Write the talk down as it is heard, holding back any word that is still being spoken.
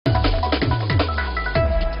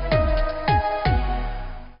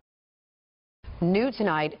New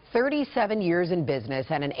tonight, 37 years in business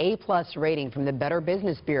and an A-plus rating from the Better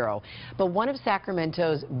Business Bureau. But one of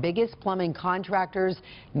Sacramento's biggest plumbing contractors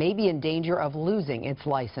may be in danger of losing its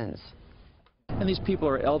license. And these people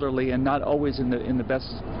are elderly and not always in the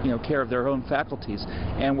best, care of their own faculties,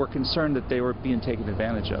 and we're concerned that they were being taken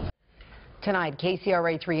advantage of. Tonight,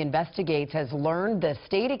 KCRA 3 Investigates has learned the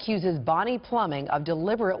state accuses Bonney Plumbing of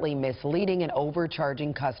deliberately misleading and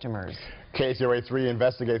overcharging customers. KCRA 3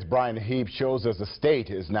 Investigates Brian Heap shows us the state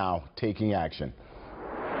is now taking action.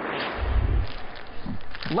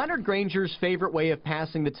 Leonard Granger's favorite way of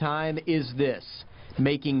passing the time is this: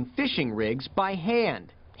 making fishing rigs by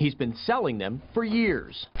hand. He's been selling them for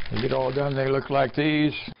years. They get all done, they look like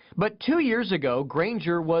these. But 2 years ago,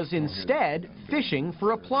 Granger was instead fishing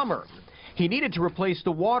for a plumber. He needed to replace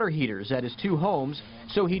the water heaters at his two homes,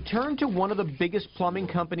 so he turned to one of the biggest plumbing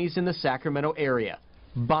companies in the Sacramento area,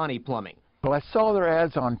 Bonney Plumbing. Well, I saw their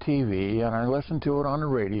ads on TV and I listened to it on the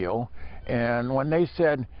radio, and when they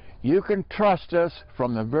said, "You can trust us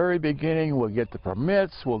from the very beginning, we'll get the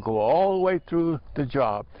permits, we'll go all the way through the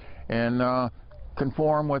job and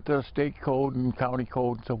conform with the state code and county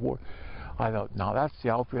code and so forth," I thought, now that's the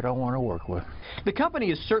outfit I want to work with. The company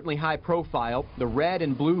is certainly high profile. The red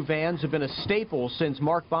and blue vans have been a staple since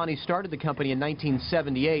Mark Bonney started the company in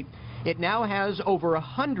 1978. It now has over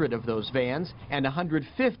 100 of those vans and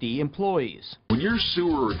 150 employees. When your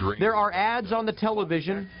sewer drain... There are ads on the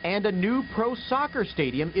television, and a new pro soccer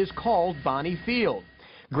stadium is called Bonney Field.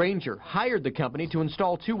 Granger hired the company to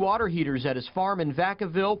install 2 water heaters at his farm in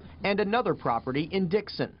Vacaville and another property in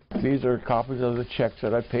Dixon. These are copies of the checks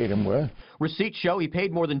that I paid him with. Receipts show he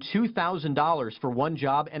paid more than $2,000 for one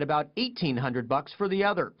job and about $1,800 for the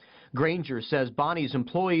other. Granger says Bonney's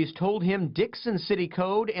employees told him Dixon City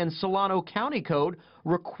Code and Solano County Code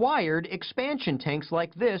required expansion tanks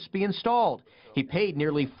like this be installed. He paid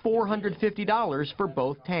nearly $450 for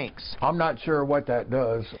both tanks. I'm not sure what that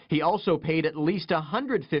does. He also paid at least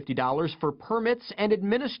 $150 for permits and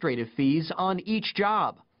administrative fees on each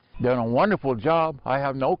job. Done a wonderful job. I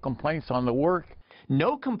have no complaints on the work.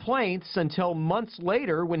 No complaints until months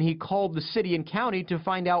later when he called the city and county to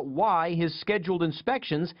find out why his scheduled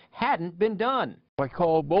inspections hadn't been done. I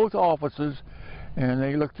called both offices and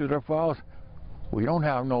they looked through their files. We don't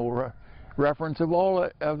have no reference of all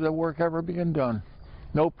of the work ever being done.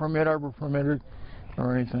 No permit ever permitted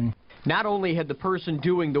or anything. Not only had the person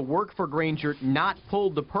doing the work for Granger not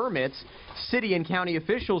pulled the permits, city and county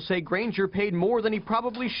officials say Granger paid more than he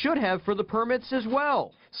probably should have for the permits as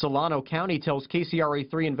well. Solano County tells KCRA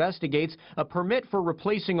 3 Investigates a permit for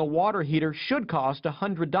replacing a water heater should cost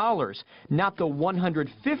 $100, not the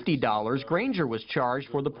 $150 Granger was charged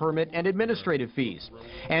for the permit and administrative fees.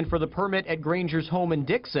 And for the permit at Granger's home in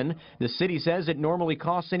Dixon, the city says it normally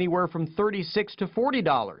costs anywhere from $36 to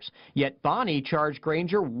 $40. Yet Bonney charged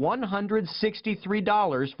Granger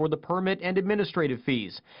 $163 for the permit and administrative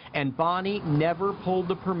fees. And Bonney never pulled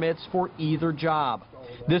the permits for either job.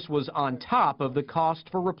 This was on top of the cost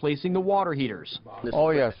for replacing the water heaters. Oh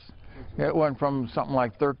yes, it went from something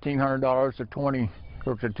like $1,300 to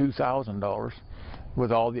 $2,000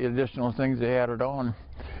 with all the additional things they added on.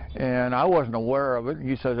 And I wasn't aware of it.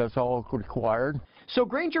 He said that's all required. So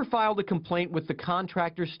Granger filed a complaint with the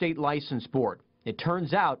Contractor's State License Board. It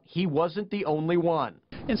turns out he wasn't the only one.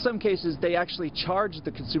 In some cases, they actually charged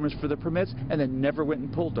the consumers for the permits and then never went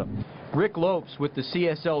and pulled them. Rick Lopes with the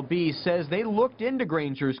CSLB says they looked into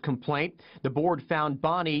Granger's complaint. The board found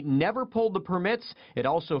Bonney never pulled the permits. It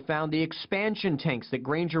also found the expansion tanks that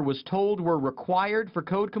Granger was told were required for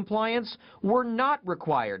code compliance were not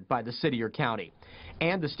required by the city or county.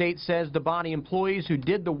 And the state says the Bonney employees who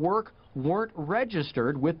did the work weren't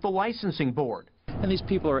registered with the licensing board. And these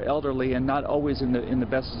people are elderly and not always in the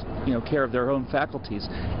best, care of their own faculties,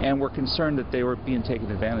 and we're concerned that they were being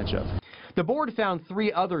taken advantage of. The board found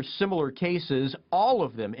 3 other similar cases, all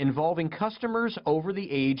of them involving customers over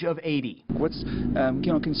the age of 80. What's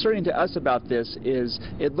concerning to us about this is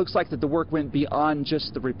it looks like that the work went beyond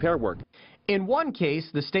just the repair work. In one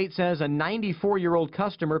case, the state says a 94-year-old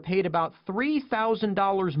customer paid about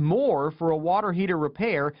 $3,000 more for a water heater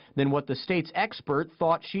repair than what the state's expert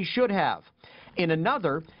thought she should have. In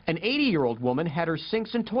another, an 80-year-old woman had her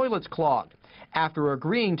sinks and toilets clogged. After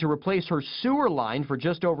agreeing to replace her sewer line for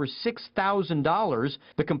just over $6,000,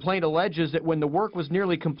 the complaint alleges that when the work was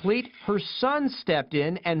nearly complete, her son stepped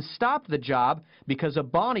in and stopped the job because a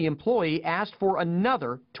Bonney employee asked for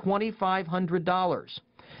another $2,500.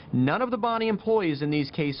 None of the Bonney employees in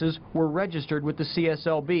these cases were registered with the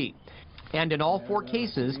CSLB. And in all 4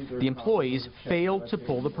 cases, the employees failed to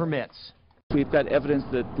pull the permits. We've got evidence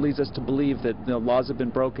that leads us to believe that the laws have been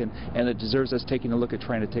broken and it deserves us taking a look at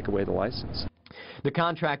trying to take away the license. The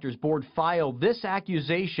contractors board filed this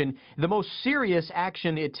accusation, the most serious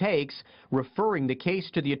action it takes, referring the case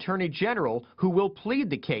to the Attorney General, who will plead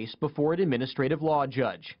the case before an administrative law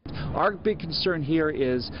judge. Our big concern here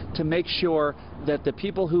is to make sure that the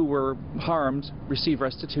people who were harmed receive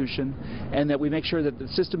restitution, and that we make sure that the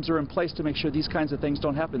systems are in place to make sure these kinds of things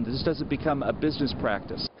don't happen. This doesn't become a business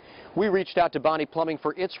practice. We reached out to Bonney Plumbing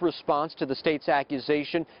for its response to the state's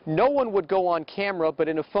accusation. No one would go on camera, but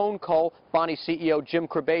in a phone call, Bonney CEO Jim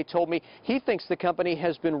Crabbe told me he thinks the company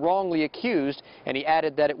has been wrongly accused, and he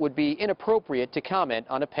added that it would be inappropriate to comment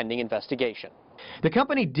on a pending investigation. The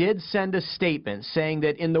company did send a statement saying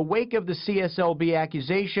that in the wake of the CSLB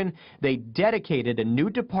accusation, they dedicated a new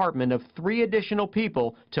department of 3 additional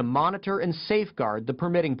people to monitor and safeguard the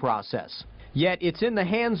permitting process. Yet it's in the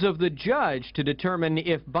hands of the judge to determine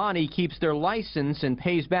if Bonney keeps their license and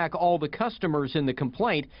pays back all the customers in the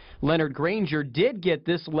complaint. Leonard Granger did get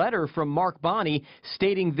this letter from Mark Bonney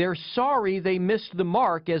stating they're sorry they missed the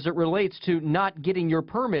mark as it relates to not getting your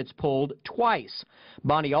permits pulled twice.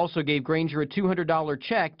 Bonney also gave Granger a $200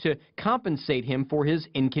 check to compensate him for his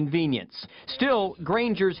inconvenience. Still,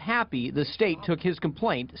 Granger's happy the state took his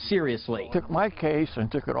complaint seriously. Took my case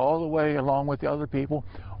and took it all the way, along with the other people,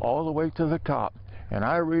 all the way to the top. And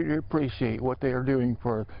I really appreciate what they are doing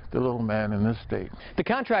for the little man in this state. The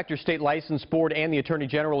Contractor State License Board and the Attorney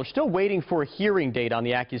General are still waiting for a hearing date on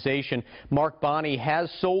the accusation. Mark Bonney has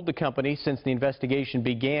sold the company since the investigation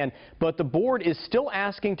began, but the board is still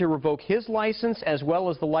asking to revoke his license as well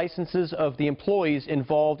as the licenses of the employees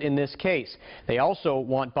involved in this case. They also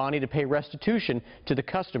want Bonney to pay restitution to the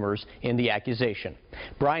customers in the accusation.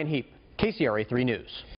 Brian Heap, KCRA 3 News.